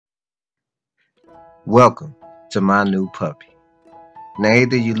Welcome to my new puppy. Now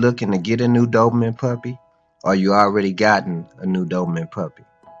either you're looking to get a new Doberman puppy or you already gotten a new Doberman puppy.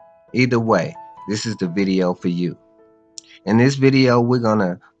 Either way, this is the video for you. In this video, we're going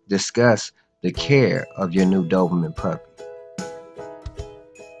to discuss the care of your new Doberman puppy.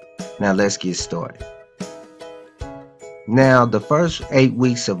 Now let's get started. Now the first 8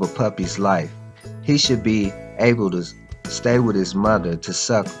 weeks of a puppy's life, he should be able to stay with his mother to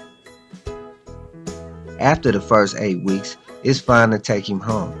suckle. After the first 8 weeks, it's fine to take him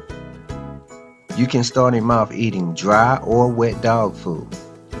home. You can start him off eating dry or wet dog food,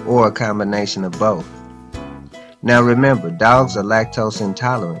 or a combination of both. Now remember, dogs are lactose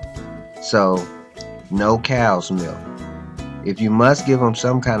intolerant, so no cow's milk. If you must give them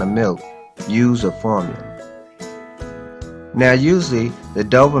some kind of milk, use a formula. Now usually, the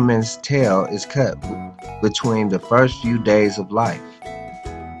Doberman's tail is cut between the first few days of life.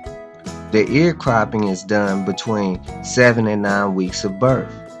 The ear cropping is done between 7 and 9 weeks of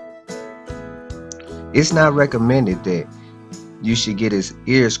birth. It's not recommended that you should get his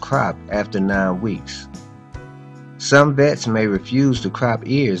ears cropped after 9 weeks. Some vets may refuse to crop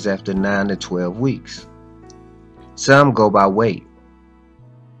ears after 9 to 12 weeks. Some go by weight.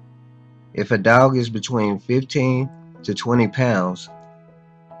 If a dog is between 15 to 20 pounds,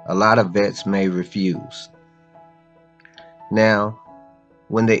 a lot of vets may refuse. Now,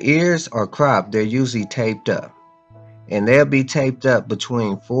 when the ears are cropped, they're usually taped up, and they'll be taped up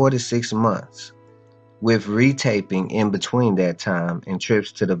between 4 to 6 months, with retaping in between that time and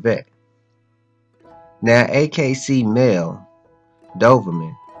trips to the vet. Now, AKC male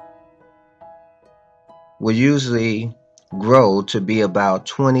Doberman will usually grow to be about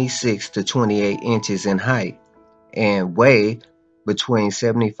 26 to 28 inches in height and weigh between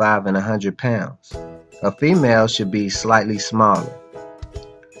 75 and 100 pounds. A female should be slightly smaller,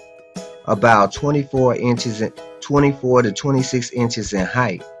 about 24 to 26 inches in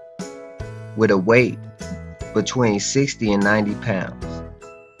height, with a weight between 60 and 90 pounds.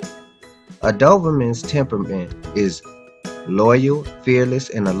 A Doberman's temperament is loyal, fearless,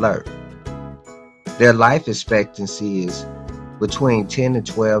 and alert. Their life expectancy is between 10 and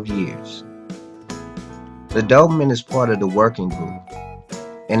 12 years. The Doberman is part of the working group,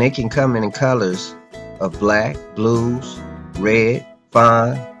 and it can come in colors of black, blues, red,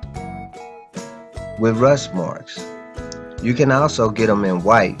 fawn, with rust marks. You can also get them in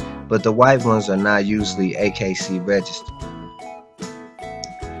white, but the white ones are not usually AKC registered.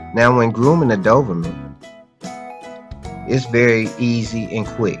 Now when grooming a Doberman, it's very easy and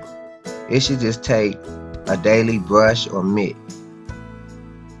quick. It should just take a daily brush or mitt.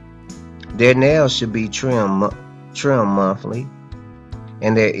 Their nails should be trimmed monthly,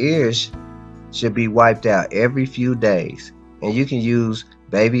 and their ears should be wiped out every few days, and you can use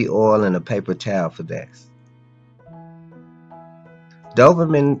baby oil and a paper towel for that.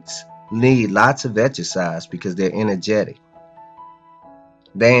 Dobermans need lots of exercise because they're energetic.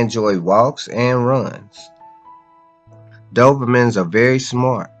 They enjoy walks and runs. Dobermans are very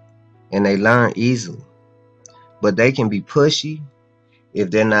smart and they learn easily, but they can be pushy if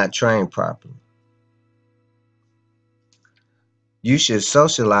they're not trained properly. You should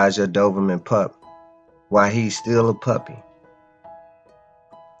socialize your Doberman pup while he's still a puppy.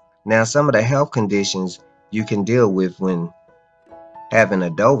 Now, some of the health conditions you can deal with when having a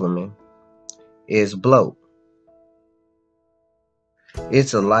Doberman is bloat.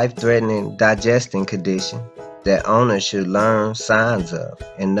 It's a life-threatening digesting condition that owners should learn signs of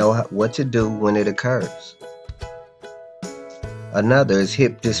and know what to do when it occurs. Another is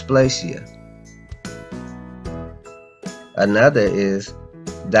hip dysplasia. Another is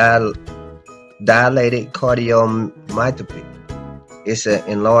dilated cardiomyopathy. It's an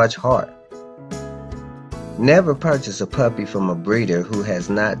enlarged heart. Never purchase a puppy from a breeder who has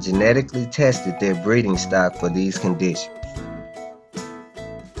not genetically tested their breeding stock for these conditions.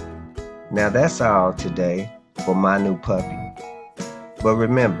 Now that's all today for my new puppy. But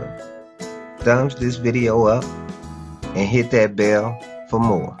remember, thumbs this video up and hit that bell for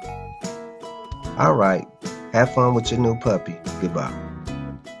more. Alright, have fun with your new puppy. Goodbye.